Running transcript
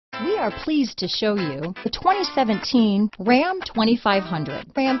We are pleased to show you the 2017 Ram 2500.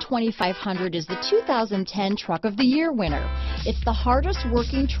 Ram 2500 is the 2010 Truck of the Year winner. It's the hardest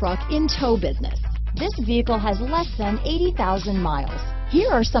working truck in tow business. This vehicle has less than 80,000 miles. Here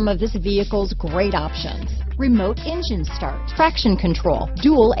are some of this vehicle's great options: remote engine start, traction control,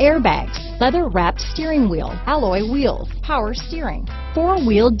 dual airbags, leather-wrapped steering wheel, alloy wheels, power steering,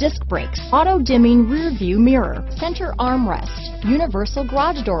 four-wheel disc brakes, auto-dimming rear-view mirror, center armrest, universal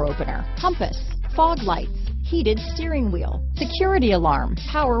garage door opener, compass, fog lights, heated steering wheel, security alarm,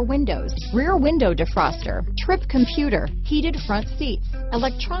 power windows, rear window defroster, trip computer, heated front seats,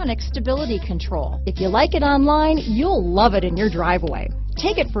 electronic stability control. If you like it online, you'll love it in your driveway.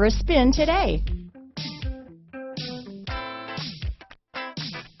 Take it for a spin today.